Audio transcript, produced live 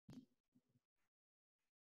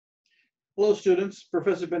Hello students,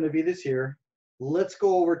 Professor Benavides here. Let's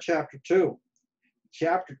go over chapter 2.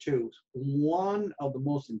 Chapter 2 is one of the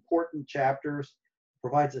most important chapters,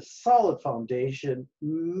 provides a solid foundation,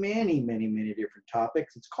 many different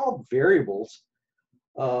topics. It's called variables,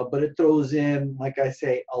 but it throws in, like I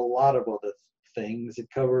say, a lot of other things. It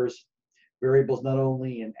covers variables not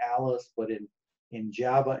only in Alice, but in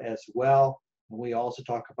Java as well. And we also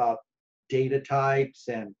talk about data types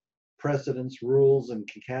and precedence rules and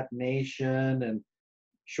concatenation and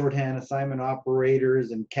shorthand assignment operators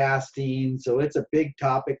and casting. So it's a big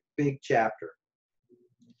topic, big chapter.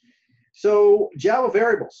 So Java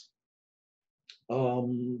variables.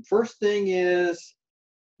 First thing is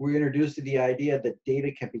we're introduced to the idea that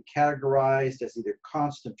data can be categorized as either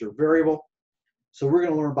constant or variable. So we're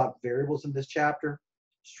going to learn about variables in this chapter.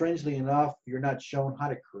 Strangely enough, you're not shown how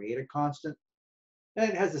to create a constant. And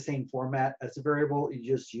it has the same format as a variable.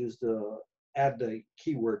 You just add the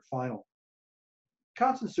keyword final.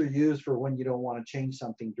 Constants are used for when you don't want to change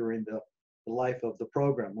something during the life of the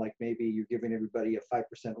program, like maybe you're giving everybody a 5%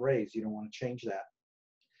 raise. You don't want to change that.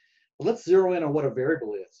 But let's zero in on what a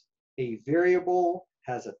variable is. A variable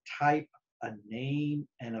has a type, a name,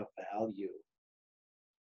 and a value.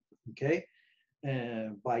 Okay?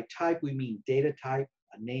 And by type, we mean data type.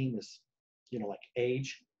 A name is, like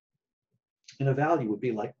age. And a value would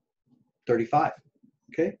be like 35,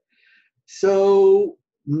 okay? So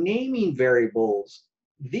naming variables,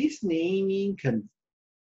 these naming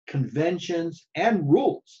conventions and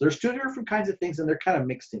rules, there's two different kinds of things and they're kind of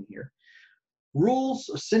mixed in here. Rules,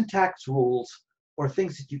 or syntax rules, are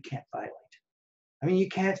things that you can't violate. I mean, you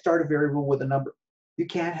can't start a variable with a number. You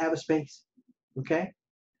can't have a space, okay?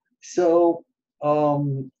 So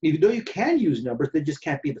even though you can use numbers, they just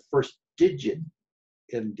can't be the first digit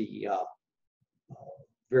in the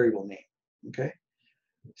variable name, okay?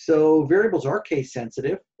 So variables are case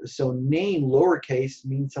sensitive. So name lowercase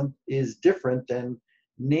means is different than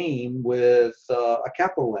name with a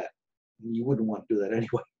capital N. You wouldn't want to do that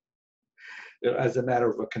anyway, as a matter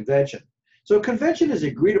of a convention. So a convention is an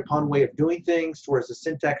agreed upon way of doing things, whereas a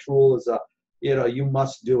syntax rule is you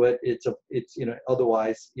must do it.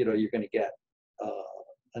 Otherwise, you're going to get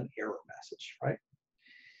an error message, right?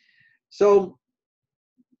 So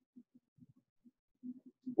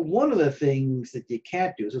one of the things that you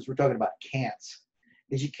can't do, since we're talking about can'ts,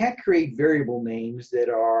 is you can't create variable names that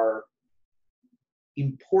are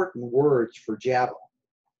important words for Java,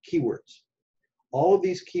 keywords. All of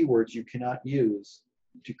these keywords you cannot use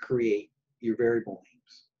to create your variable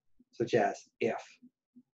names, such as if,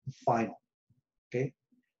 final, okay?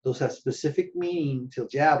 Those have specific meaning to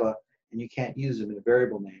Java, and you can't use them in a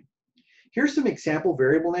variable name. Here's some example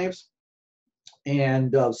variable names.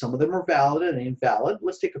 And some of them are valid and invalid.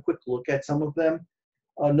 Let's take a quick look at some of them.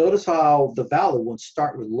 Notice how the valid ones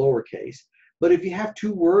start with lowercase. But if you have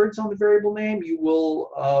two words on the variable name, you will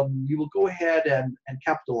go ahead and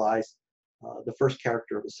capitalize the first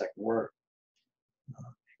character of the second word.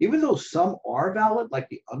 Even though some are valid, like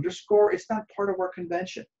the underscore, it's not part of our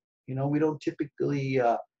convention. We don't typically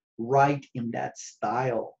write in that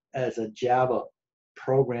style as a Java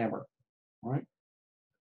programmer, all right?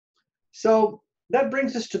 So that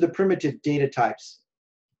brings us to the primitive data types.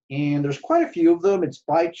 And there's quite a few of them. It's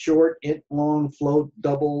byte, short, int, long, float,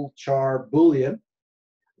 double, char, boolean.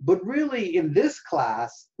 But really, in this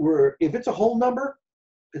class, if it's a whole number,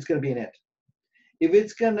 it's going to be an int. If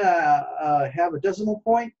it's going to have a decimal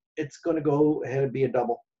point, it's going to go ahead and be a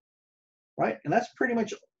double, right? And that's pretty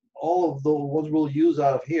much all of the ones we'll use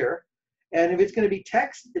out of here. And if it's going to be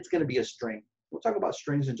text, it's going to be a string. We'll talk about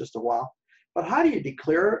strings in just a while. But how do you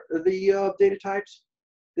declare the data types?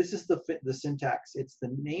 This is the syntax. It's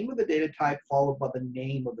the name of the data type followed by the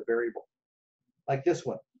name of the variable. Like this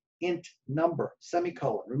one, int number,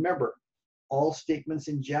 semicolon. Remember, all statements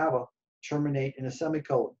in Java terminate in a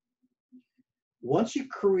semicolon. Once you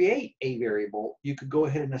create a variable, you could go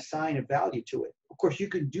ahead and assign a value to it. Of course, you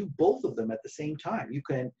can do both of them at the same time. You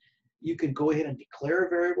can go ahead and declare a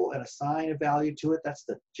variable and assign a value to it. That's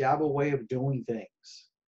the Java way of doing things.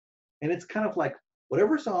 And it's kind of like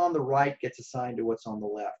whatever's on the right gets assigned to what's on the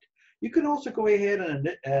left. You can also go ahead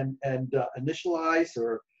and initialize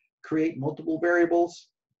or create multiple variables,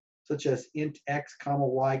 such as int x, comma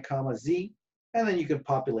y, comma z, and then you can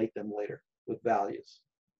populate them later with values.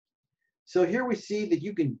 So here we see that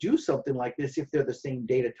you can do something like this if they're the same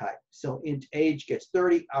data type. So int age gets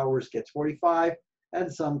 30, hours gets 45,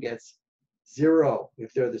 and sum gets 0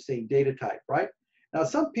 if they're the same data type, right? Now,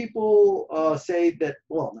 some people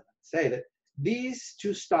say that these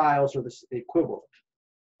two styles are the equivalent,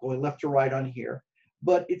 going left to right on here,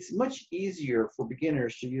 but it's much easier for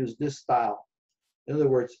beginners to use this style. In other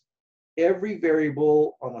words, every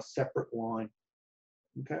variable on a separate line.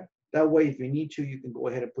 Okay. That way, if you need to, you can go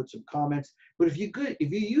ahead and put some comments. But if you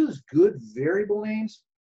use good variable names,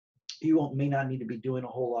 you may not need to be doing a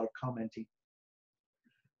whole lot of commenting.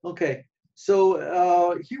 Okay.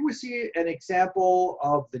 So here we see an example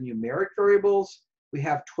of the numeric variables. We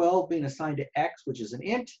have 12 being assigned to x, which is an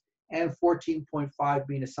int, and 14.5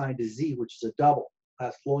 being assigned to z, which is a double,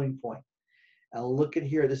 a floating point. And look at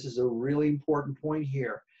here. This is a really important point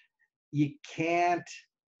here. You can't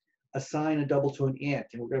assign a double to an int,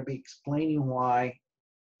 and we're going to be explaining why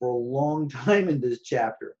for a long time in this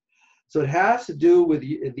chapter. So it has to do with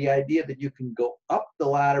the idea that you can go up the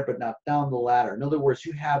ladder but not down the ladder. In other words,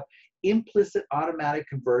 you have implicit automatic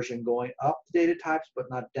conversion going up the data types but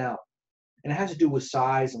not down. And it has to do with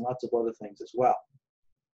size and lots of other things as well.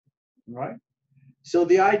 All right? So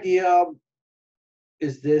the idea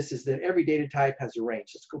is that every data type has a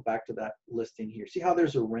range. Let's go back to that listing here. See how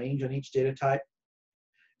there's a range on each data type?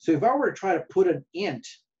 So if I were to try to put an int,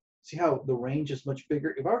 see how the range is much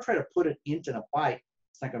bigger? If I were to try to put an int in a byte,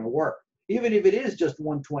 it's not going to work, even if it is just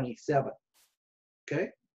 127. Okay.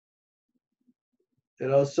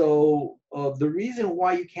 So the reason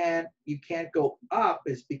why you can't go up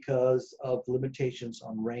is because of limitations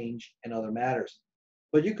on range and other matters.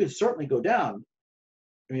 But you could certainly go down.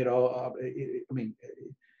 A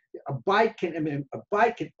byte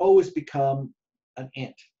can always become an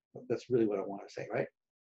int. That's really what I want to say, right?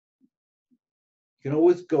 You can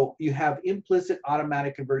always go. You have implicit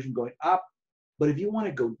automatic conversion going up, but if you want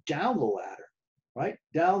to go down the ladder, right,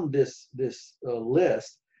 down this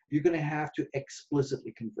list, you're going to have to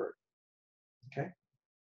explicitly convert. Okay.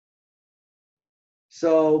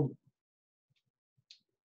 So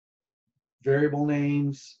variable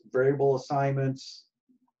names, variable assignments,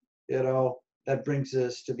 that brings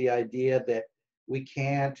us to the idea that we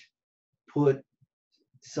can't put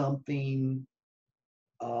something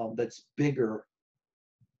that's bigger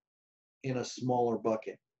in a smaller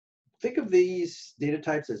bucket. Think of these data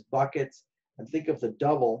types as buckets, and think of the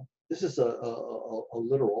double. This is a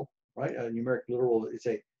literal, right? A numeric literal. It's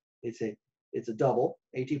a double,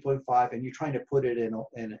 18.5, and you're trying to put it in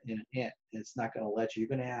an int, and it's not going to let you. You're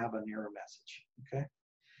going to have an error message. Okay.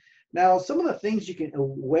 Now, some of the things things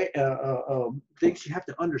you have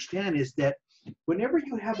to understand is that whenever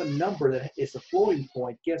you have a number that is a floating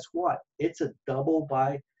point, guess what? It's a double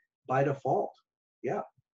by default. Yeah.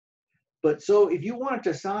 But so if you wanted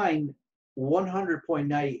to assign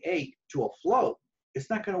 100.98 to a float, it's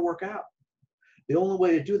not going to work out. The only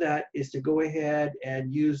way to do that is to go ahead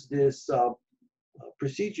and use this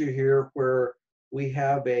procedure here where we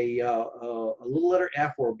have a little letter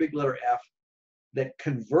f or a big letter f that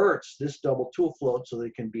converts this double to a float so that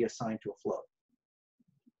it can be assigned to a float.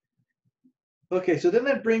 Okay, so then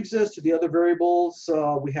that brings us to the other variables.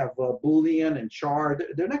 We have Boolean and char.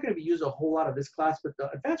 They're not going to be used a whole lot of this class, but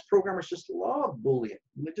the advanced programmers just love Boolean.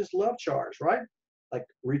 They just love chars, right? Like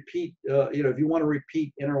repeat, if you want to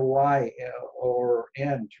repeat enter y or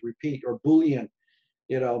end, repeat, or Boolean,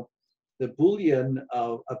 the Boolean,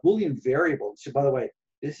 a Boolean variable. So by the way,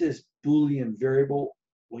 this is Boolean variable.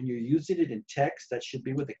 When you're using it in text, that should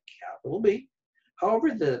be with a capital B.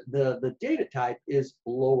 However, the data type is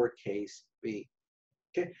lowercase b.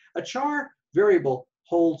 Okay, a char variable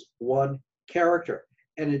holds one character,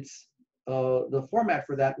 and it's the format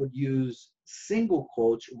for that would use single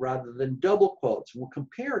quotes rather than double quotes. We'll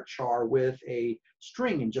compare char with a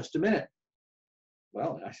string in just a minute.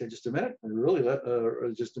 Well, I said just a minute, really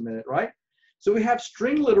just a minute, right? So we have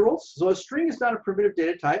string literals. So a string is not a primitive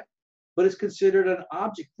data type, but it's considered an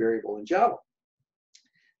object variable in Java.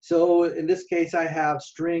 So in this case, I have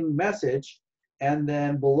string message, and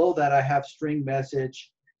then below that I have string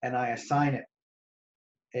message, and I assign it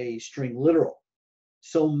a string literal.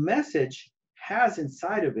 So message has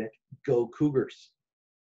inside of it Go Cougars.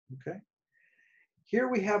 Okay. Here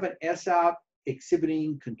we have an SOut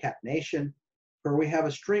exhibiting concatenation, where we have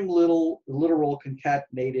a string literal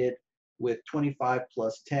concatenated with 25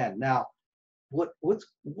 plus 10. Now, what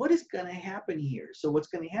is going to happen here? So what's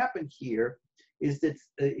going to happen here is that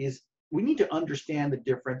we need to understand the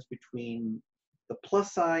difference between the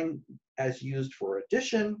plus sign as used for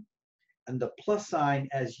addition and the plus sign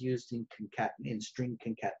as used in string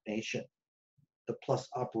concatenation, the plus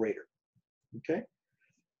operator. Okay,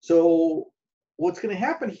 so what's going to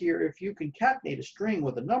happen here, if you concatenate a string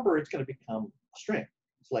with a number, it's going to become a string.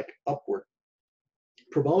 It's like upward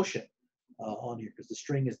promotion on here, because the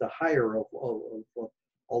string is the higher of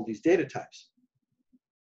all these data types.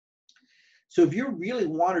 So if you really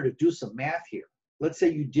wanted to do some math here, let's say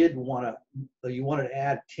you wanted to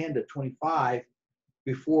add 10 to 25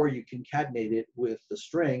 before you concatenate it with the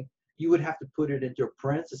string, you would have to put it into a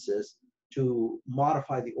parenthesis to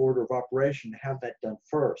modify the order of operation to have that done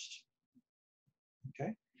first.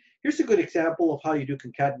 Okay. Here's a good example of how you do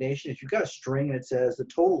concatenation. If you've got a string and it says the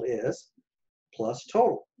total is plus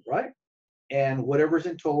total, right? And whatever's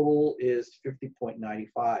in total is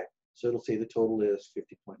 50.95. So it'll say the total is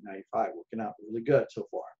 50.95, working out really good so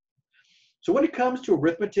far. So when it comes to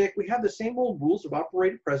arithmetic, we have the same old rules of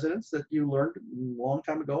operated precedence that you learned a long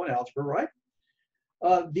time ago in algebra, right?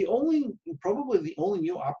 Probably the only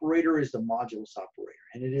new operator is the modulus operator,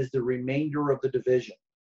 and it is the remainder of the division.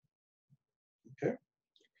 Okay.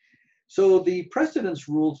 So the precedence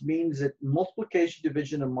rules means that multiplication,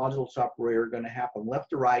 division, and modulus operator are going to happen left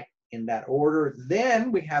to right in that order.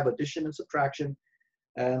 Then we have addition and subtraction,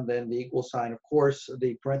 and then the equal sign. Of course,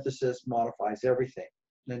 the parenthesis modifies everything.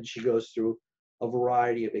 Then she goes through a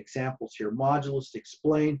variety of examples here. Modulus to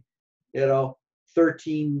explain,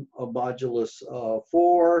 13 modulus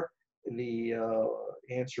 4. The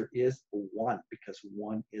answer is 1 because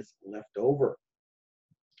 1 is left over.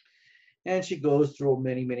 And she goes through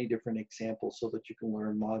many, many different examples so that you can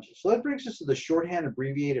learn modulus. So that brings us to the shorthand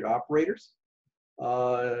abbreviated operators.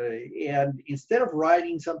 And instead of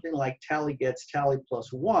writing something like tally gets tally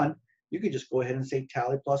plus 1, you could just go ahead and say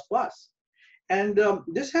tally plus plus. And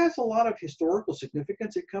this has a lot of historical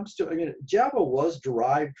significance. It comes to, Java was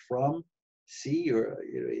derived from C, or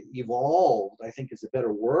evolved, I think is a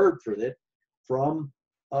better word for it, from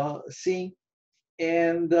C.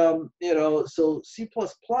 And, so C++,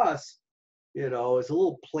 is a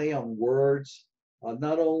little play on words,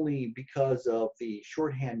 not only because of the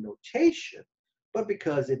shorthand notation, but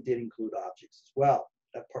because it did include objects as well.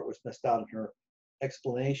 That part was messed out in her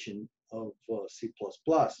explanation of C++.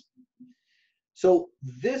 So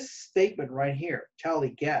this statement right here,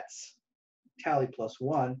 tally gets tally plus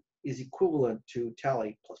 1, is equivalent to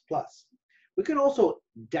tally plus plus. We can also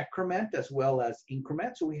decrement as well as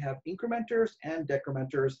increment. So we have incrementers and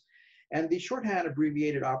decrementers. And the shorthand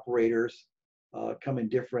abbreviated operators come in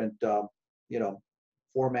different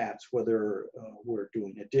formats, whether we're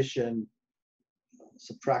doing addition,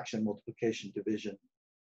 subtraction, multiplication, division.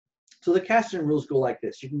 So the casting rules go like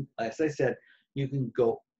this. You can, as I said, you can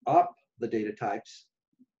go up the data types.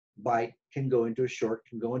 Byte can go into a short,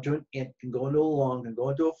 can go into an int, can go into a long, can go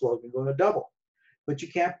into a float, can go into a double. But you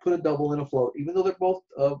can't put a double in a float, even though they're both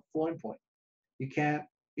floating point. You can't,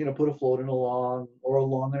 put a float in a long, or a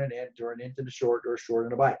long in an int, or an int in a short, or a short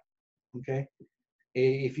in a byte. Okay.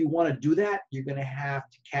 If you want to do that, you're going to have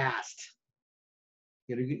to cast.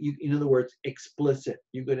 In other words, explicit.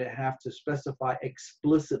 You're going to have to specify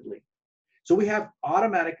explicitly. So we have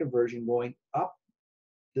automatic conversion going up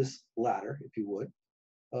this ladder, if you would,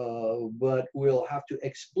 but we'll have to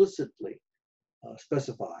explicitly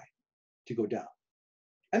specify to go down.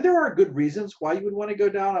 And there are good reasons why you would want to go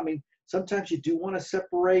down. I mean, sometimes you do want to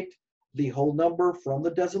separate the whole number from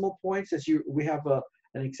the decimal points. We have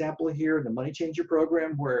an example here in the money changer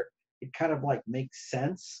program where it kind of like makes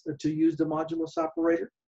sense to use the modulus operator.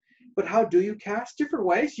 But how do you cast? Different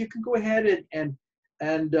ways. You can go ahead and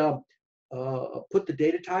put the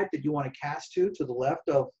data type that you want to cast to the left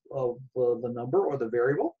of the number or the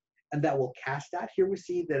variable, and that will cast that. Here we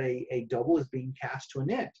see that a double is being cast to an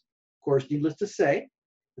int. Of course, needless to say,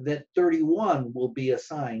 that 31 will be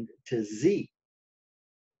assigned to Z.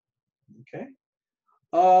 Okay.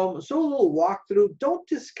 So a little walkthrough. Don't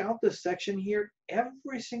discount this section here.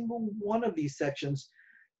 Every single one of these sections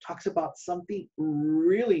talks about something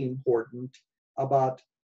really important about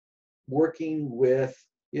working with,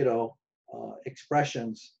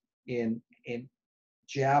 expressions in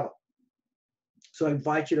Java. So I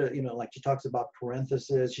invite you to, like she talks about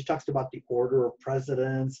parentheses, she talks about the order of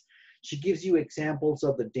precedence. She gives you examples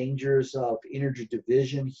of the dangers of integer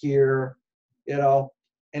division here,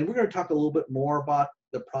 and we're going to talk a little bit more about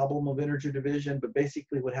the problem of integer division, but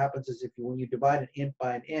basically what happens is when you divide an int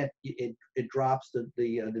by an int, it drops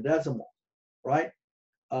the decimal, right?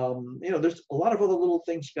 There's a lot of other little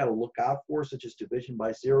things you got to look out for, such as division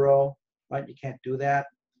by 0, right? You can't do that.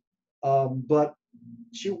 But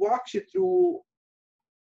she walks you through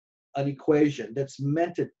an equation that's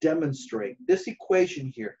meant to demonstrate this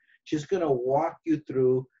equation here. She's going to walk you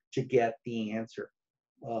through to get the answer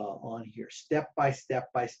on here, step by step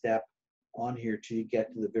by step on here till you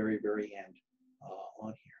get to the very, very end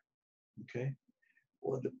on here. Okay.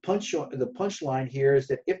 Well, the punchline here is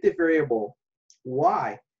that if the variable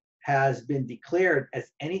y has been declared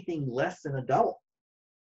as anything less than a double,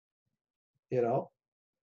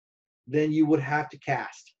 then you would have to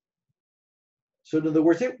cast. So in other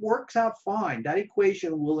words, it works out fine. That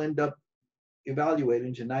equation will end up evaluated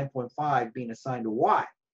into 9.5 being assigned to y.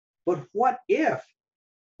 But what if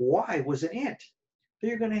y was an int, then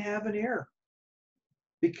you're going to have an error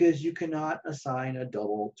because you cannot assign a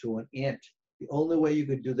double to an int. The only way you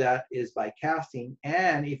could do that is by casting,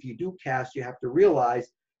 and if you do cast, you have to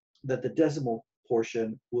realize that the decimal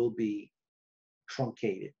portion will be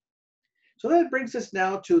truncated. So that brings us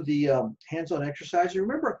now to the hands-on exercise.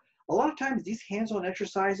 Remember, a lot of times these hands-on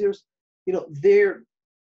exercises, you know,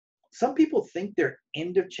 some people think they're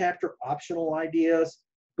end of chapter optional ideas,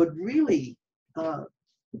 but really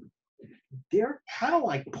they're kind of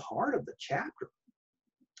like part of the chapter.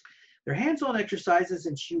 They're hands-on exercises,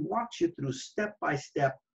 and she walks you through step by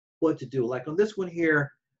step what to do. Like on this one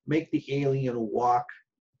here, make the alien walk,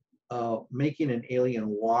 making an alien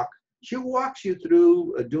walk. She walks you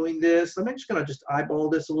through doing this. I'm just going to just eyeball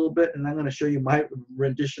this a little bit, and I'm going to show you my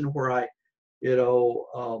rendition where I,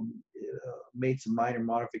 made some minor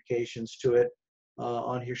modifications to it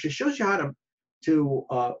on here. She shows you how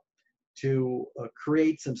to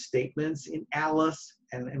create some statements in Alice,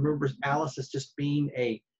 and remember, Alice is just being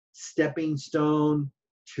a stepping stone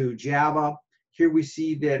to Java. Here we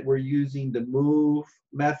see that we're using the move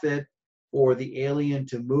method for the alien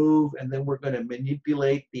to move, and then we're going to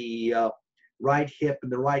manipulate the right hip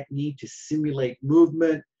and the right knee to simulate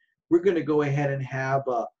movement. We're going to go ahead and have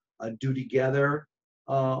a do together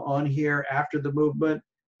on here after the movement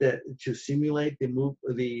to simulate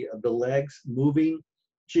the legs moving.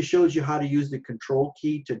 She shows you how to use the control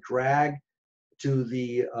key to drag to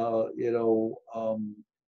the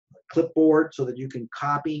clipboard so that you can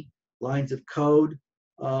copy lines of code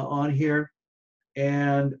on here.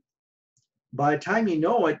 And by the time you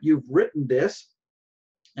know it, you've written this,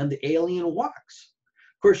 and the alien walks.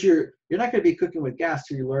 Of course, you're not going to be cooking with gas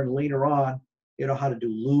till you learn later on, how to do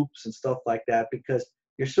loops and stuff like that, because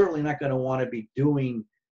you're certainly not going to want to be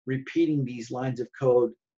repeating these lines of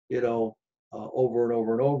code, over and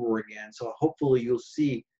over and over again. So hopefully you'll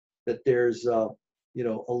see that there's a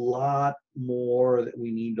lot more that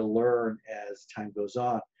we need to learn as time goes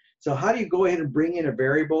on. So how do you go ahead and bring in a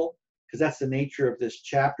variable? Because that's the nature of this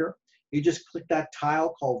chapter. You just click that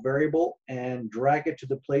tile called variable and drag it to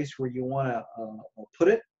the place where you want to put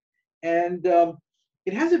it. And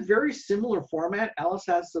it has a very similar format. Alice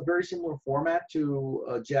has a very similar format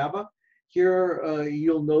to Java. Here,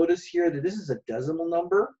 you'll notice here that this is a decimal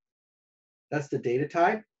number. That's the data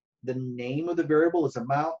type. The name of the variable is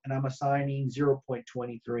amount, and I'm assigning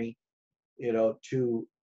 0.23, to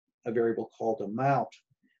a variable called amount.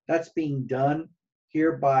 That's being done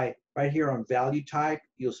here by right here on value type.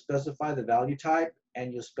 You'll specify the value type,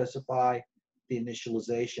 and you'll specify the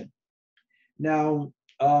initialization. Now,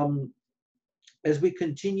 as we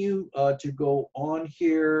continue to go on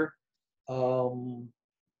here,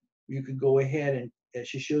 you can go ahead and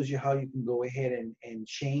she shows you how you can go ahead and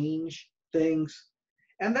change things.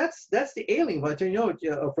 And that's the alien. But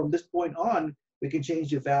from this point on, we can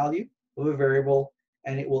change the value of a variable,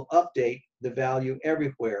 and it will update the value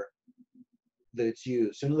everywhere that it's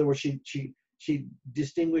used. So in other words, she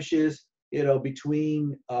distinguishes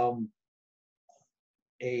between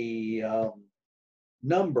a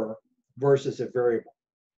number versus a variable.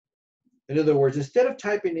 In other words, instead of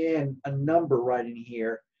typing in a number right in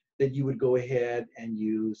here, that you would go ahead and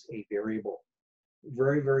use a variable.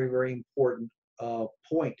 Very, very, very important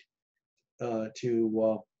point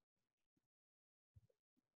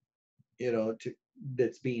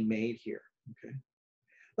that's being made here. Okay.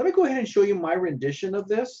 Let me go ahead and show you my rendition of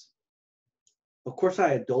this. Of course,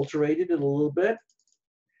 I adulterated it a little bit.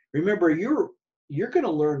 Remember, you're going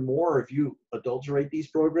to learn more if you adulterate these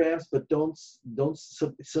programs, but don't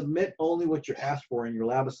submit only what you're asked for in your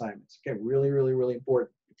lab assignments. Okay, really, really, really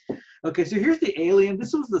important. Okay, so here's the alien.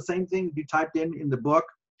 This was the same thing you typed in the book,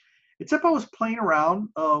 except I was playing around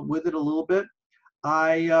with it a little bit.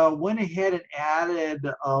 I went ahead and added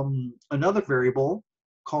another variable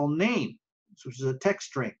called name, which is a text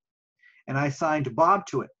string, and I assigned Bob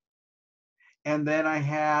to it. And then I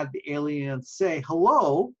had the alien say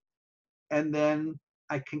hello, and then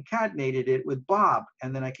I concatenated it with Bob,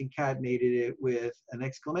 and then I concatenated it with an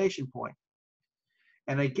exclamation point.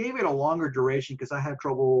 And I gave it a longer duration because I have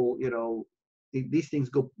trouble, these things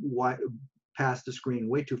go past the screen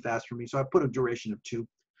way too fast for me. So I put a duration of 2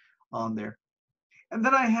 on there. And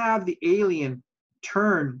then I have the alien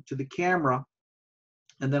turn to the camera,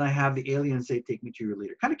 and then I have the alien say, take me to your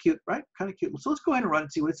leader. Kind of cute, right? Kind of cute. So let's go ahead and run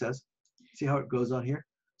and see what it says. See how it goes on here.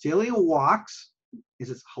 So the alien walks. It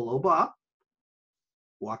says, hello, Bob.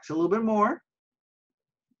 Walks a little bit more.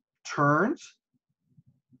 Turns.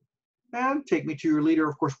 And take me to your leader.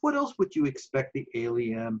 Of course, what else would you expect the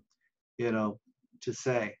alien, to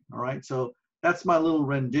say? All right. So that's my little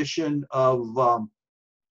rendition of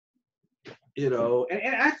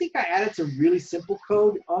And I think I added some really simple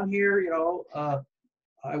code on here.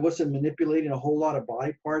 I wasn't manipulating a whole lot of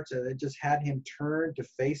body parts, and it just had him turn to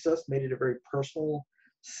face us, made it a very personal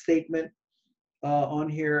statement on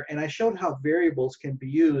here. And I showed how variables can be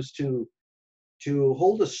used to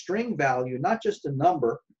hold a string value, not just a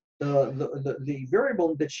number. The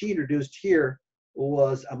variable that she introduced here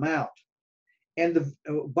was amount. And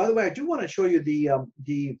by the way, I do want to show you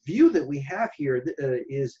the view that we have here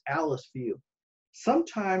is Alice view.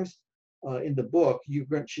 Sometimes in the book,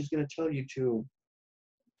 she's going to tell you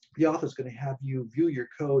the author's going to have you view your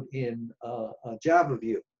code in a Java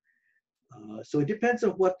view. So it depends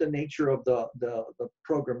on what the nature of the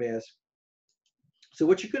program is. So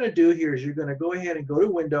what you're going to do here is you're going to go ahead and go to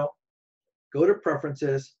Window, go to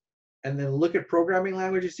Preferences, and then look at Programming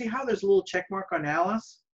Language. You see how there's a little check mark on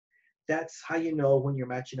Alice? That's how you know when you're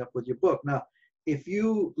matching up with your book. Now, if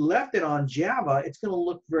you left it on Java, it's going to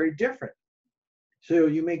look very different. So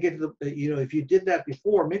you may get to the, if you did that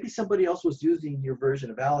before, maybe somebody else was using your version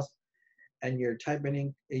of Alice, and you're typing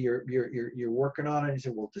in, you're working on it, and you say,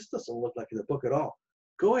 well, this doesn't look like the book at all.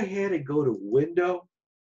 Go ahead and go to Window,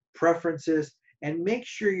 Preferences, and make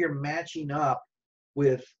sure you're matching up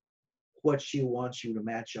with what she wants you to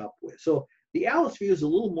match up with. So the Alice view is a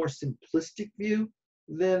little more simplistic view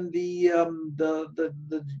than the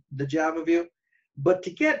Java view, but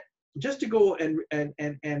just to go and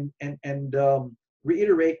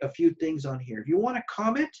reiterate a few things on here. If you want to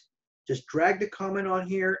comment, just drag the comment on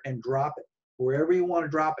here and drop it wherever you want to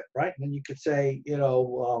drop it, right? And then you could say,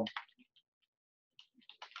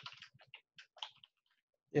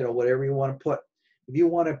 whatever you want to put. If you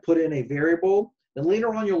want to put in a variable, then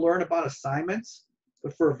later on you'll learn about assignments.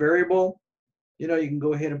 But for a variable, you can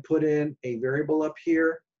go ahead and put in a variable up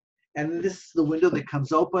here. And this is the window that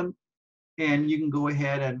comes open. And you can go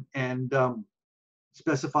ahead and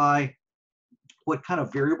specify what kind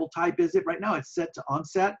of variable type is it. Right now it's set to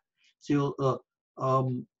onset. So you'll,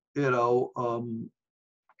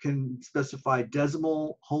 can specify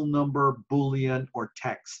decimal, whole number, Boolean, or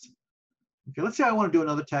text. Okay, let's say I want to do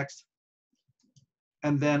another text.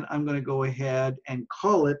 And then I'm going to go ahead and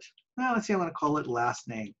call it, let's say I'm going to call it last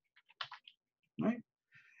name, right?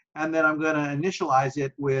 And then I'm going to initialize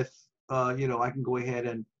it with, I can go ahead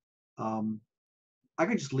and, I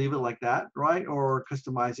can just leave it like that, right? Or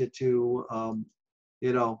customize it to,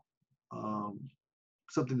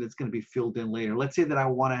 something that's going to be filled in later. Let's say that I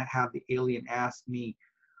want to have the alien ask me,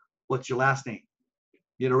 what's your last name?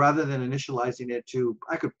 Rather than initializing it to,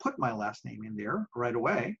 I could put my last name in there right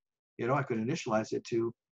away. I could initialize it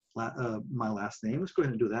to my last name. Let's go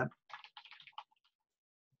ahead and do that.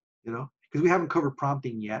 Because we haven't covered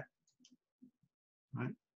prompting yet, right?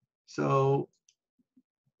 So,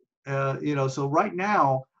 so right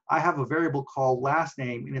now I have a variable called last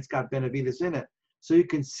name, and it's got Benavides in it. So you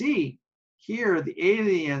can see here the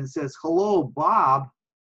alien says, "Hello, Bob."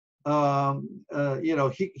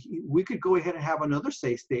 We could go ahead and have another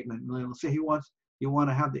say statement. Let's say you want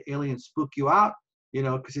to have the alien spook you out.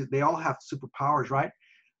 Because they all have superpowers, right?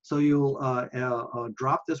 So you'll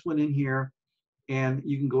drop this one in here, and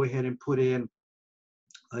you can go ahead and put in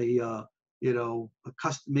make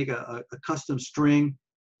a custom string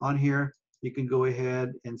on here. You can go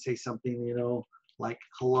ahead and say something, like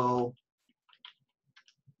hello.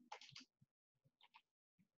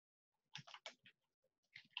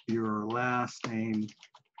 Your last name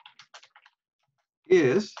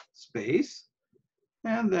is space,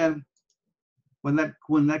 and then when that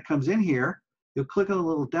comes in here, you'll click on the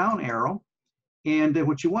little down arrow, and then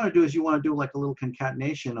what you want to do is you want to do like a little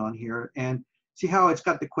concatenation on here, and see how it's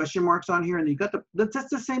got the question marks on here, and you got that's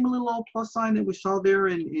the same little old plus sign that we saw there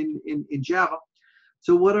in Java.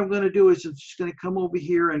 So what I'm going to do is I'm just going to come over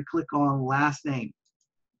here and click on last name.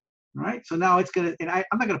 All right. So now it's going to, and I'm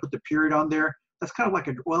not going to put the period on there. That's kind of like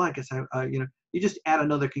I guess you just add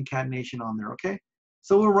another concatenation on there. Okay.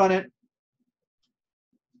 So we'll run it.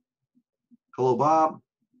 Hello, Bob.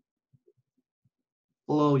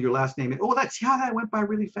 Hello, your last name. Oh, see how that went by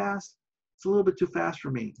really fast? It's a little bit too fast for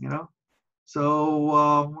me,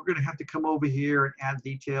 So we're going to have to come over here and add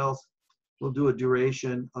details. We'll do a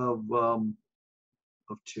duration of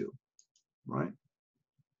 2, right?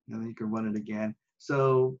 And then you can run it again.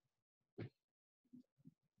 So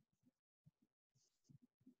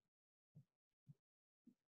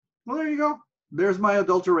well, there you go. There's my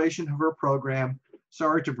adulteration of her program.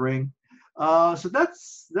 Sorry to bring. So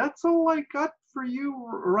that's all I got for you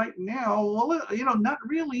right now. Well, not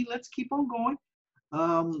really. Let's keep on going.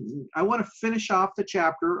 I want to finish off the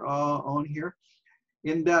chapter on here.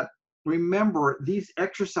 In that, remember these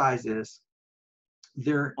exercises.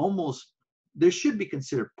 They should be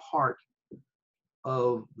considered part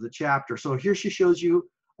the chapter. So here she shows you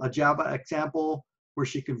a Java example where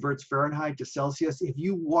she converts Fahrenheit to Celsius. If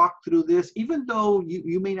you walk through this, even though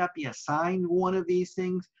you may not be assigned one of these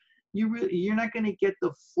things, you're not going to get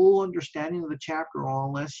the full understanding of the chapter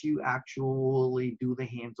unless you actually do the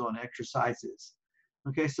hands-on exercises.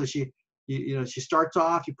 Okay, so she starts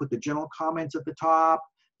off, you put the general comments at the top,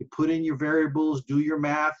 you put in your variables, do your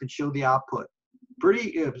math, and show the output.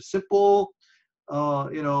 Pretty simple,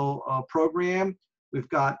 program. We've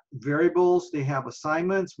got variables, they have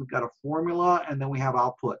assignments, we've got a formula, and then we have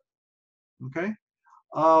output. Okay,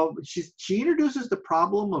 she introduces the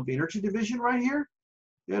problem of energy division right here,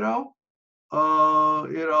 or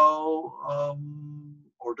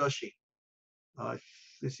does she?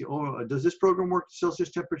 Let's see. Oh, does this program work?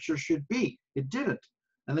 Celsius temperature should be. It didn't.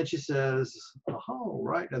 And then she says, "Oh,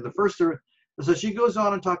 right." And the first, so she goes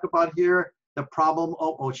on and talk about here the problem.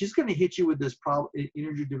 Oh, she's going to hit you with this problem,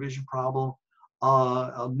 energy division problem,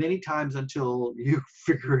 many times until you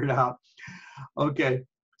figure it out. Okay.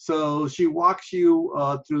 So she walks you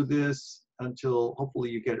through this until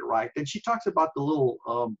hopefully you get it right. Then she talks about the little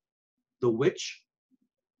the witch.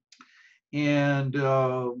 And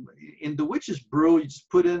in the witch's brew, you just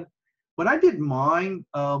put in, when I did mine,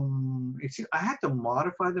 I had to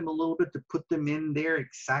modify them a little bit to put them in there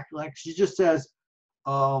exactly like she just says,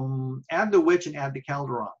 add the witch and add the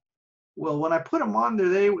calderon. Well, when I put them on there,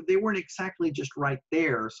 they weren't exactly just right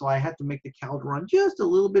there. So I had to make the calderon just a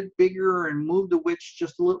little bit bigger and move the witch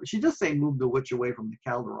just a little. She does say move the witch away from the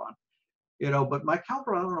calderon, but my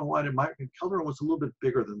calderon, I don't know why, my calderon was a little bit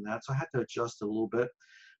bigger than that. So I had to adjust it a little bit.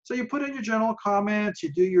 So you put in your general comments,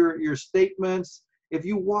 you do your statements. If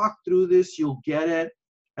you walk through this, you'll get it.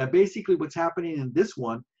 Basically, what's happening in this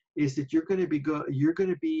one is that you're going to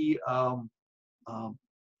be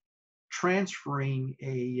transferring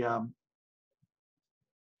a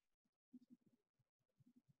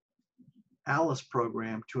Alice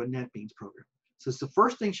program to a NetBeans program. So it's the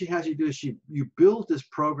first thing she has you do is you build this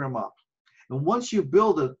program up, and once you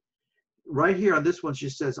build it, right here on this one, she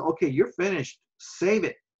says, "Okay, you're finished. Save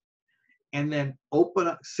it." And then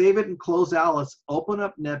save it and close Alice, open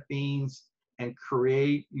up NetBeans and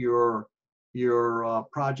create your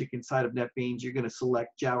project inside of NetBeans. You're going to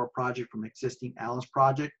select Java project from existing Alice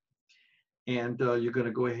project. And you're going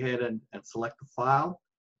to go ahead and select the file.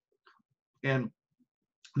 And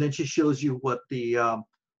then she shows you what the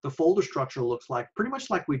folder structure looks like, pretty much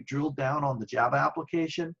like we drilled down on the Java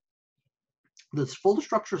application. This folder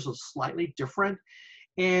structure is slightly different.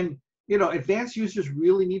 And advanced users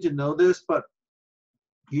really need to know this, but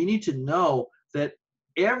you need to know that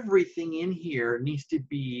everything in here needs to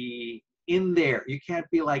be in there. You can't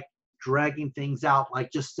be like dragging things out,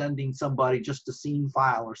 like just sending somebody just a scene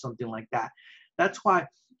file or something like that. That's why,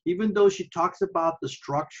 even though she talks about the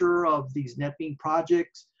structure of these NetBeans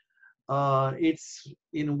projects, it's,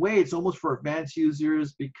 in a way, it's almost for advanced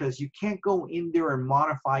users, because you can't go in there and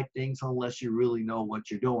modify things unless you really know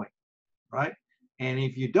what you're doing, right? And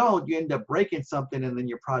if you don't, you end up breaking something and then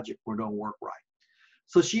your project don't work right.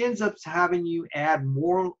 So she ends up having you add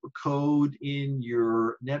more code in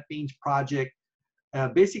your NetBeans project.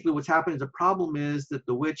 Basically what's happening is the problem is that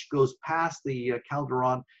the witch goes past the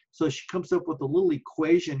calderon. So she comes up with a little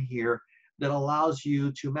equation here that allows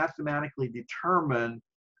you to mathematically determine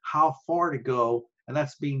how far to go. And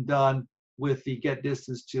that's being done with the get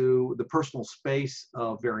distance to the personal space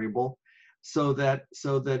variable. So that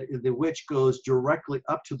the witch goes directly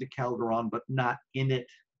up to the calderon, but not in it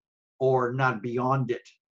or not beyond it.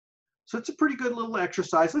 So it's a pretty good little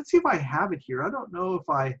exercise. Let's see if I have it here. I don't know if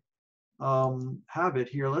I have it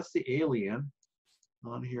here. Let's see, alien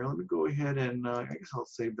on here. Let me go ahead and I guess I'll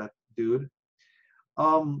save that dude.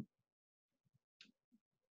 Let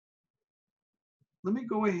me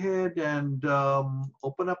go ahead and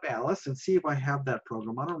open up Alice and see if I have that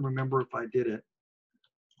program. I don't remember if I did it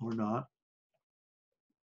or not.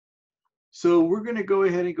 So we're going to go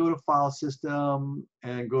ahead and go to File System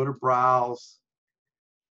and go to Browse.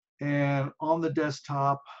 And on the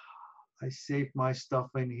desktop, I saved my stuff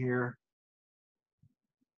in here.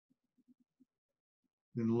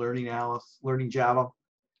 In Learning Alice, Learning Java,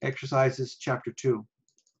 Exercises, Chapter 2,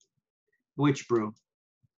 Witch Brew.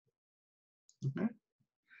 Okay.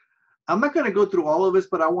 I'm not going to go through all of this,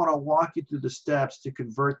 but I want to walk you through the steps to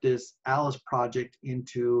convert this Alice project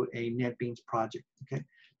into a NetBeans project. Okay.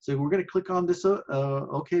 So we're going to click on this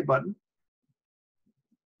OK button.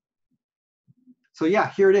 So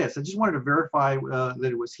yeah, here it is. I just wanted to verify that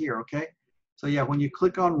it was here. Okay. So yeah, when you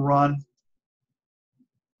click on Run,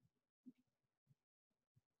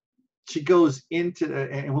 she goes into,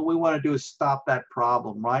 and what we want to do is stop that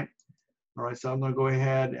problem, right? All right. So I'm going to go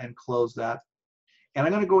ahead and close that. And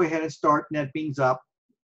I'm going to go ahead and start NetBeans up.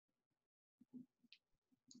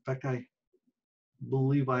 In fact, I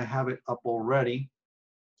believe I have it up already.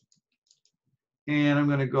 And I'm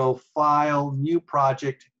going to go File, New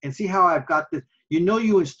Project, and see how I've got this. You know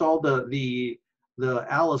you installed the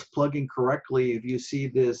Alice plugin correctly if you see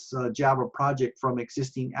this Java project from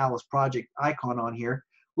existing Alice project icon on here.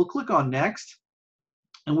 We'll click on Next.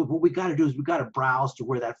 And what we got to do is we got to browse to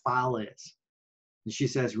where that file is. And she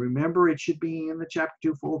says, remember, it should be in the Chapter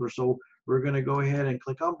 2 folder. So we're going to go ahead and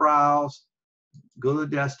click on Browse, go to the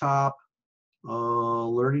desktop,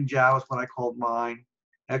 Learning Java is what I called mine,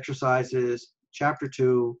 Exercises, Chapter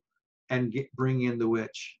 2, and bring in the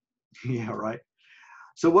which. Yeah, right.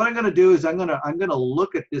 So what I'm going to do is I'm going to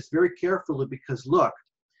look at this very carefully, because look,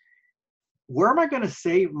 where am I going to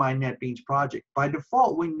save my NetBeans project? By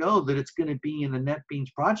default, we know that it's going to be in the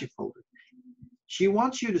NetBeans project folder. She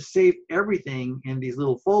wants you to save everything in these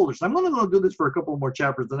little folders. I'm going to go do this for a couple more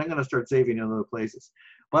chapters, then I'm going to start saving in other places.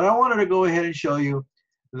 But I wanted to go ahead and show you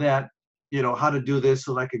that, you know, how to do this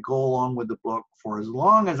so that I could go along with the book for as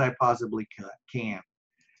long as I possibly can.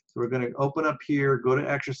 So we're going to open up here, go to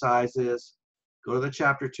Exercises, go to the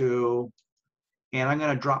Chapter 2, and I'm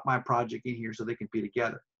going to drop my project in here so they can be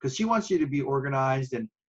together. Because she wants you to be organized, and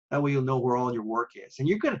that way you'll know where all your work is. And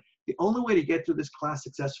the only way to get through this class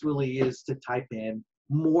successfully is to type in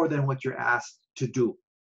more than what you're asked to do.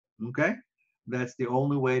 Okay? That's the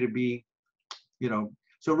only way to be, you know.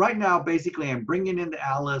 So right now, basically, I'm bringing in the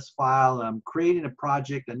Alice file. I'm creating a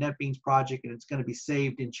project, a NetBeans project, and it's going to be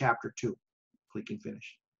saved in Chapter 2. Clicking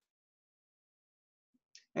Finish.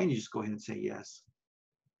 And you just go ahead and say yes.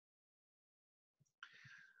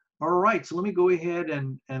 All right, so let me go ahead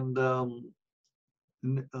and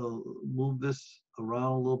move this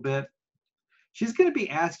around a little bit. She's going to be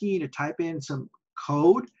asking you to type in some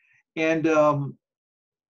code, and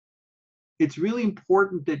it's really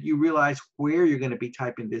important that you realize where you're going to be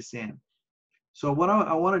typing this in. So what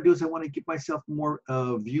I want to do is I want to give myself more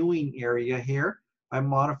viewing area here. I'm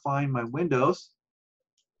modifying my windows,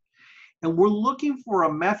 and we're looking for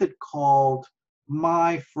a method called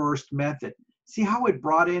myFirstMethod. See how it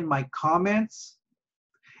brought in my comments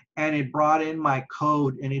and it brought in my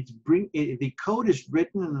code, and the code is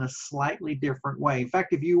written in a slightly different way. In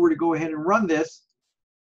fact, if you were to go ahead and run this,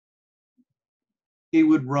 it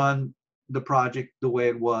would run the project the way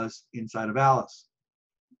it was inside of Alice.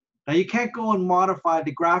 Now you can't go and modify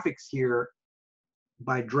the graphics here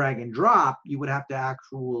by drag and drop. You would have to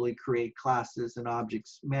actually create classes and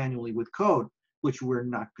objects manually with code, which we're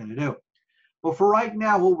not going to do. But for right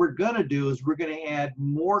now, what we're going to do is we're going to add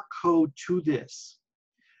more code to this.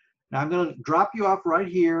 Now I'm going to drop you off right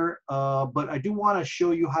here, but I do want to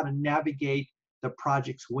show you how to navigate the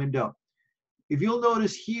projects window. If you'll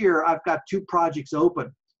notice here, I've got two projects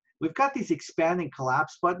open. We've got these expand and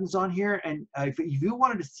collapse buttons on here, and if you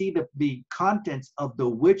wanted to see the contents of the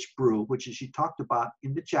witch brew, which she talked about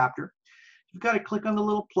in the chapter, you've got to click on the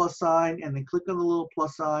little plus sign and then click on the little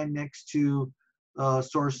plus sign next to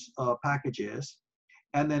source packages,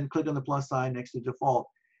 and then click on the plus sign next to default.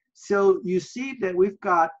 So you see that we've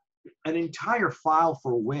got an entire file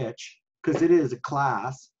for witch, because it is a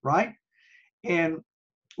class, right? And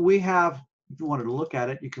we have, if you wanted to look at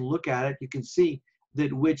it, you can look at it, you can see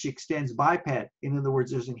that which extends biped. In other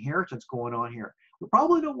words, there's inheritance going on here. We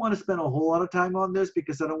probably don't want to spend a whole lot of time on this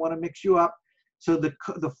because I don't want to mix you up. So the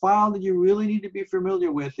file that you really need to be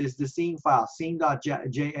familiar with is the scene file,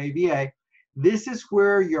 scene.java. This is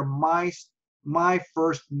where your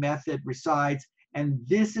myFirstMethod resides, and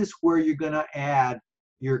this is where you're going to add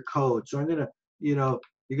your code. So I'm going to, you're going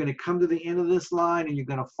to come to the end of this line, and you're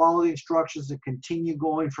going to follow the instructions and continue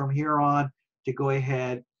going from here on to go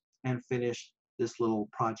ahead and finish this little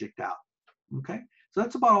project out. Okay, so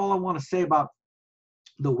that's about all I want to say about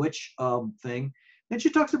the which thing. Then she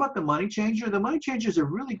talks about the money changer. The money changer is a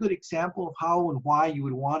really good example of how and why you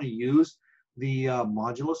would want to use the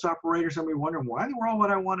modulus operator. Somebody wondering, why in the world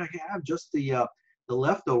would I want to have just the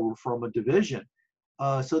leftover from a division?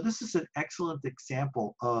 So this is an excellent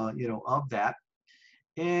example, of that.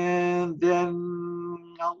 And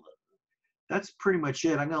then that's pretty much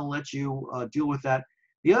it. I'm going to let you deal with that.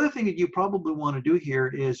 The other thing that you probably want to do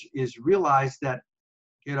here is realize that,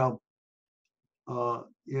 you're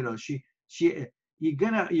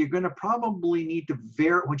gonna probably need to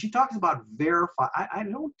when she talks about verify, I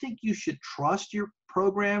don't think you should trust your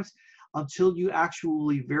programs until you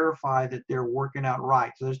actually verify that they're working out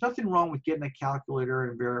right. So there's nothing wrong with getting a calculator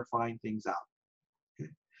and verifying things out.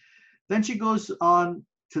 Okay. Then she goes on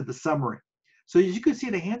to the summary. So as you can see,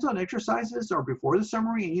 the hands-on exercises are before the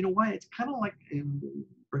summary, and you know what? It's kind of like,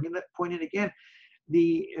 bringing that point in again,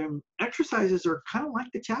 the exercises are kind of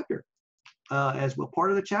like the chapter, as well, part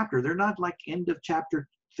of the chapter. They're not like end of chapter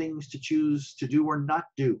things to choose to do or not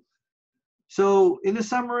do. So in the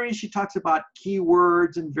summary, she talks about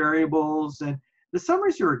keywords and variables, and the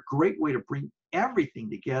summaries are a great way to bring everything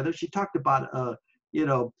together. She talked about,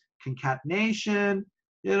 concatenation,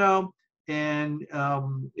 and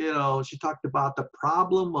she talked about the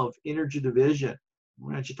problem of integer division,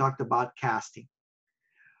 and she talked about casting.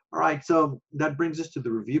 All right, so that brings us to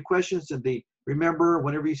the review questions. And remember,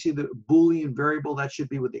 whenever you see the Boolean variable, that should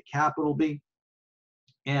be with a capital B.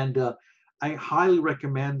 And I highly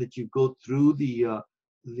recommend that you go through the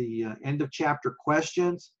end of chapter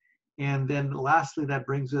questions. And then lastly, that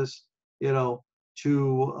brings us, to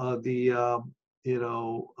the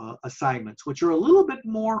assignments, which are a little bit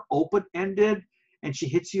more open-ended. And she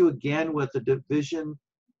hits you again with the division,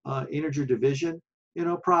 integer division,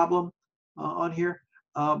 problem on here.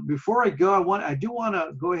 Before I go, I do want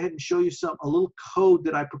to go ahead and show you a little code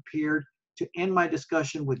that I prepared to end my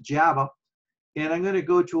discussion with Java. And I'm going to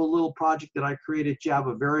go to a little project that I created,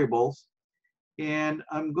 Java variables. And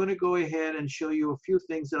I'm going to go ahead and show you a few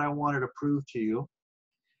things that I wanted to prove to you.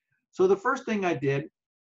 So the first thing I did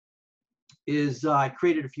is I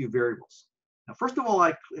created a few variables. Now, first of all,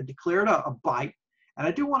 I declared a byte. And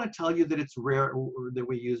I do want to tell you that it's rare that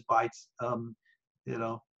we use bytes.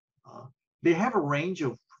 They have a range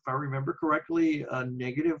of, if I remember correctly,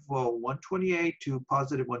 negative 128 to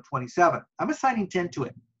positive 127. I'm assigning 10 to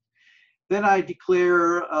it. Then I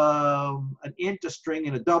declare an int, a string,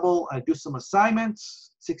 and a double. I do some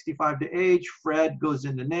assignments. 65 to age. Fred goes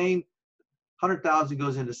into name. 100,000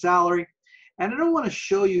 goes into salary. And I don't want to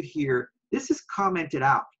show you here. This is commented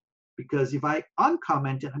out, because if I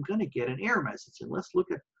uncomment it, I'm going to get an error message. And let's look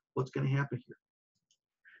at what's going to happen here.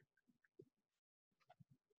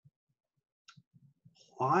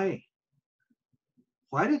 Why?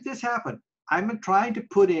 Why did this happen? I'm trying to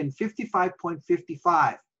put in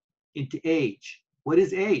 55.55 into age. What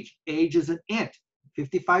is age? Age is an int.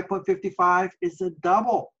 55.55 is a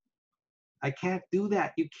double. I can't do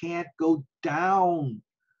that. You can't go down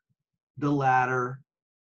the ladder.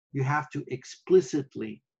 You have to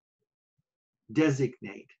explicitly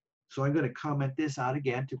designate. So I'm going to comment this out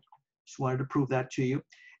again. Just wanted to prove that to you.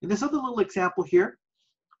 In this other little example here,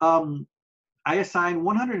 I assign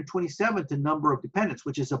 127 to number of dependents,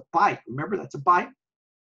 which is a byte. Remember, that's a byte.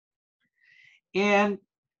 And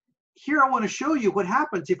here I want to show you what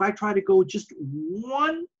happens if I try to go just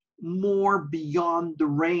one more beyond the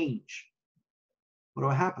range.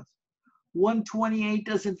 What happens? 128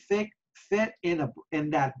 doesn't fit in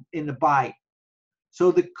the byte.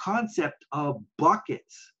 So the concept of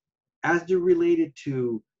buckets as they're related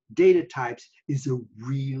to data types is a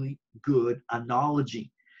really good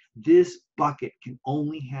analogy. This bucket can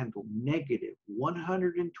only handle negative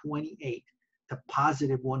 128 to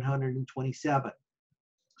positive 127.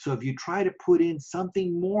 So if you try to put in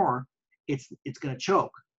something more, it's going to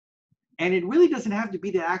choke. And it really doesn't have to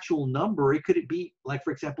be the actual number. It could be, like,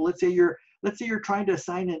 for example, let's say you're trying to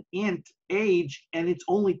assign an int age and it's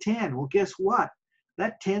only 10. Well, guess what?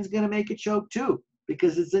 That 10 is going to make it choke too,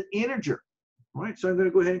 because it's an integer. All right, so I'm going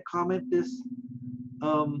to go ahead and comment this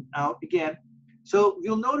out again. So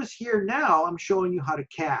you'll notice here now I'm showing you how to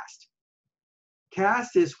cast.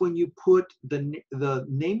 Cast is when you put the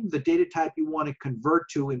name of the data type you want to convert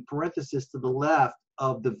to in parentheses to the left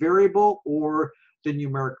of the variable or the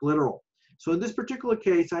numeric literal. So in this particular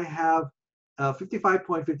case, I have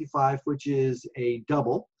 55.55, which is a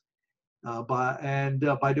double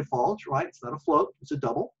by default, right? It's not a float, it's a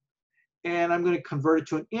double. And I'm going to convert it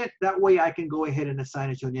to an int. That way I can go ahead and assign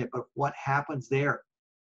it to an int. But what happens there?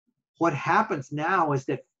 What happens now is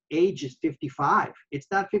that age is 55. It's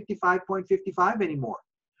not 55.55 anymore.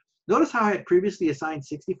 Notice how I had previously assigned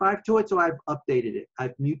 65 to it, so I've updated it.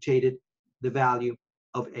 I've mutated the value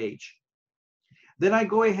of age. Then I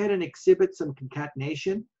go ahead and exhibit some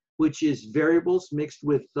concatenation, which is variables mixed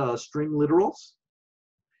with string literals.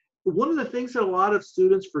 One of the things that a lot of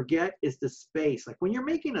students forget is the space. Like when you're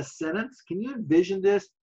making a sentence, can you envision this?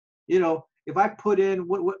 If I put in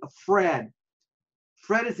Fred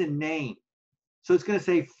is a name. So it's going to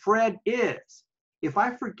say Fred is. If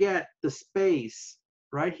I forget the space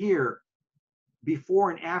right here, before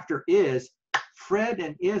and after is, Fred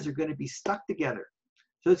and is are going to be stuck together.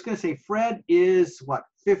 So it's going to say Fred is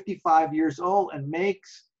 55 years old and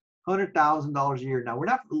makes $100,000 a year. Now we're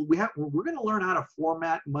going to learn how to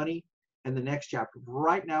format money in the next chapter.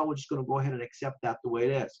 Right now we're just going to go ahead and accept that the way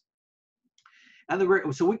it is.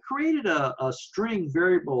 And so we created a string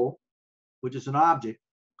variable, which is an object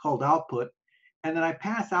called output, and then I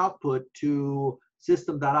pass output to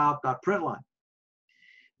system.out.println.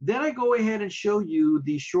 Then I go ahead and show you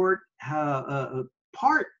the short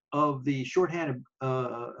part of the shorthand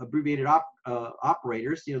abbreviated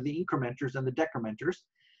operators, you know, the incrementers and the decrementers.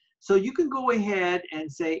 So you can go ahead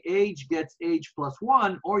and say age gets age plus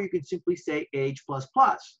 1, or you can simply say age plus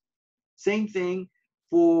plus. Same thing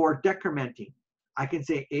for decrementing. I can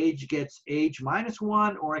say age gets age minus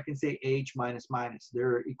 1, or I can say age minus minus.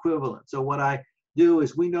 They're equivalent. So what I do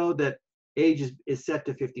is, we know that age is set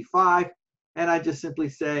to 55, and I just simply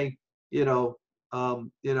say, guess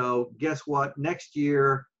what? Next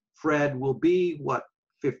year, Fred will be what?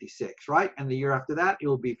 56, right? And the year after that, it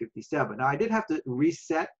will be 57. Now, I did have to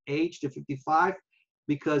reset age to 55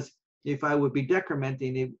 because if I would be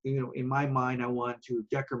decrementing, in my mind, I want to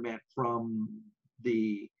decrement from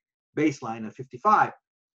the baseline of 55.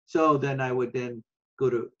 So then I would then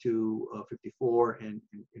go to 54 and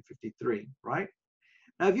 53, right?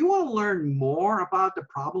 Now, if you want to learn more about the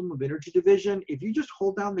problem of integer division, if you just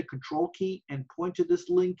hold down the control key and point to this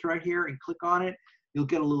link right here and click on it, you'll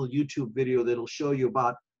get a little YouTube video that'll show you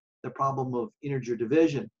about the problem of integer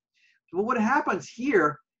division. So what happens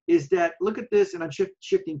here is that, look at this, and I'm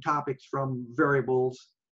shifting topics from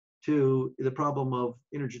variables to the problem of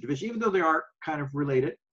integer division, even though they are kind of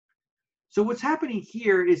related. So what's happening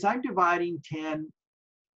here is I'm dividing 10,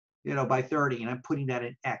 by 30, and I'm putting that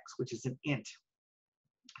in x, which is an int.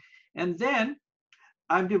 And then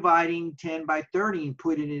I'm dividing 10 by 30 and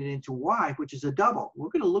putting it into y, which is a double. We're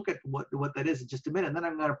going to look at what that is in just a minute, and then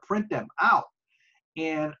I'm going to print them out.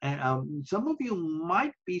 And some of you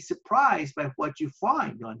might be surprised by what you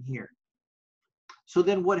find on here. So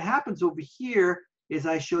then what happens over here is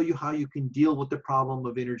I show you how you can deal with the problem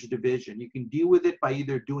of integer division. You can deal with it by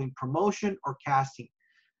either doing promotion or casting.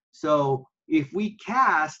 So if we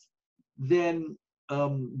cast, then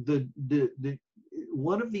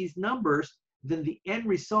one of these numbers, then the end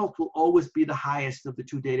result will always be the highest of the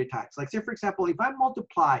two data types. Like, say, for example, if I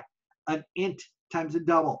multiply an int times a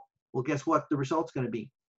double, well, guess what the result's going to be?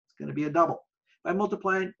 It's going to be a double. If I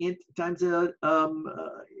multiply an int times if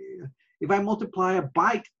I multiply a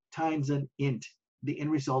byte times an int, the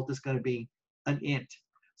end result is going to be an int.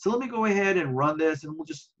 So let me go ahead and run this, and we'll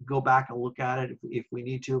just go back and look at it if we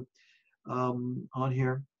need to on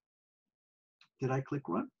here. Did I click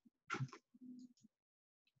run?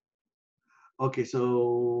 Okay,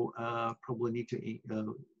 so probably need to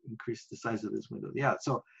increase the size of this window. Yeah,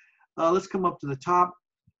 so let's come up to the top.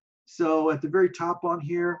 So at the very top on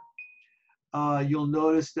here, you'll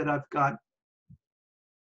notice that I've got,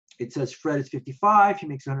 it says Fred is 55, he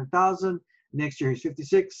makes 100,000. Next year he's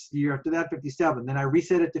 56, the year after that 57. Then I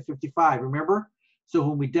reset it to 55, remember? So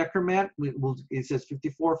when we decrement, it says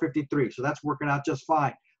 54, 53. So that's working out just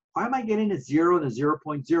fine. Why am I getting a 0 and a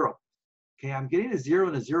 0.0? Okay, I'm getting a 0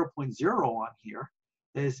 and a 0.0 on here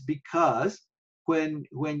is because when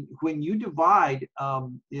you divide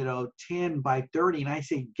 10 by 30, and I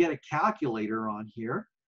say get a calculator on here,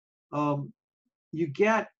 you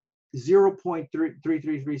get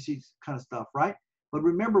 0.3336 kind of stuff, right? But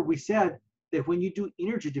remember, we said that when you do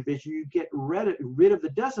integer division, you get rid of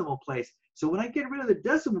the decimal place. So when I get rid of the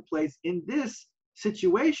decimal place in this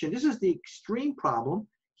situation, this is the extreme problem.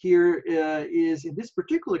 Here is, in this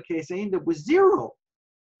particular case, I end up with 0.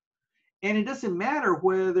 And it doesn't matter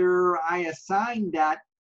whether I assign that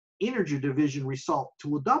integer division result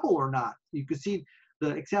to a double or not. You can see the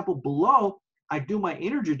example below. I do my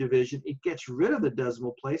integer division, it gets rid of the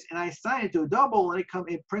decimal place, and I assign it to a double, and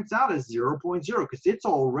it prints out as 0.0 because it's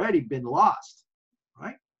already been lost,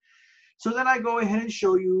 right? So then I go ahead and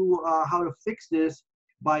show you how to fix this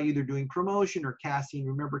by either doing promotion or casting.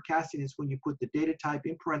 Remember, casting is when you put the data type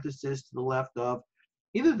in parentheses to the left of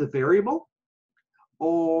either the variable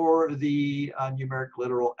or the numeric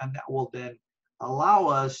literal, and that will then allow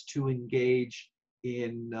us to engage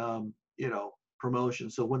in promotion.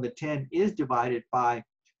 So when the 10 is divided by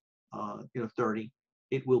 30,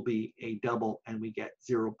 it will be a double, and we get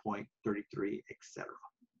 0.33, etc.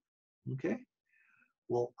 Okay.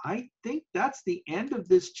 Well, I think that's the end of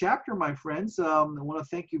this chapter, my friends. I want to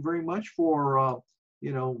thank you very much for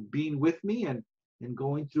being with me and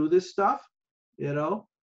going through this stuff. And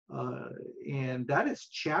that is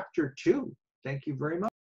chapter 2. Thank you very much.